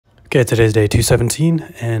Okay, today's day 217,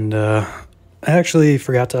 and I actually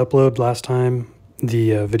forgot to upload last time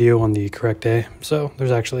the video on the correct day, so there's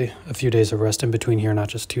actually a few days of rest in between here, not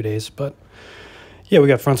just 2 days. But yeah, we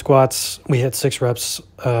got front squats. We hit 6 reps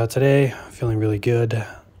today, feeling really good.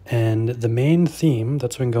 And the main theme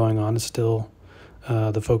that's been going on is still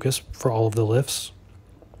the focus for all of the lifts,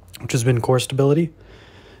 which has been core stability.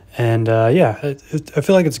 And yeah, I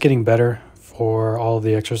feel like it's getting better for all of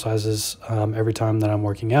the exercises every time that I'm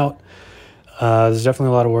working out. There's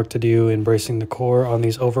definitely a lot of work to do in bracing the core on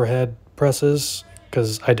these overhead presses,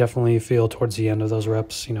 because I definitely feel towards the end of those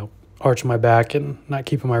reps, arching my back and not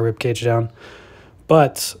keeping my rib cage down.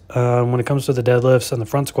 But when it comes to the deadlifts and the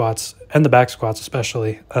front squats and the back squats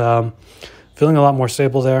especially, feeling a lot more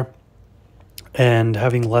stable there and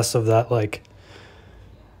having less of that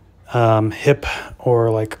hip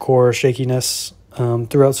or core shakiness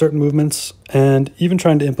throughout certain movements, and even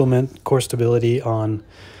trying to implement core stability on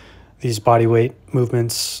these body weight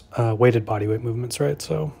movements, weighted body weight movements, right?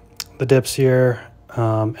 So the dips here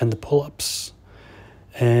and the pull-ups.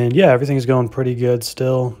 And yeah, everything is going pretty good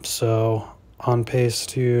still. So on pace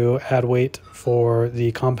to add weight for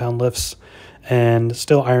the compound lifts and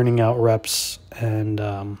still ironing out reps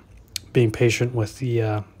and being patient with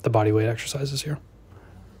the body weight exercises here.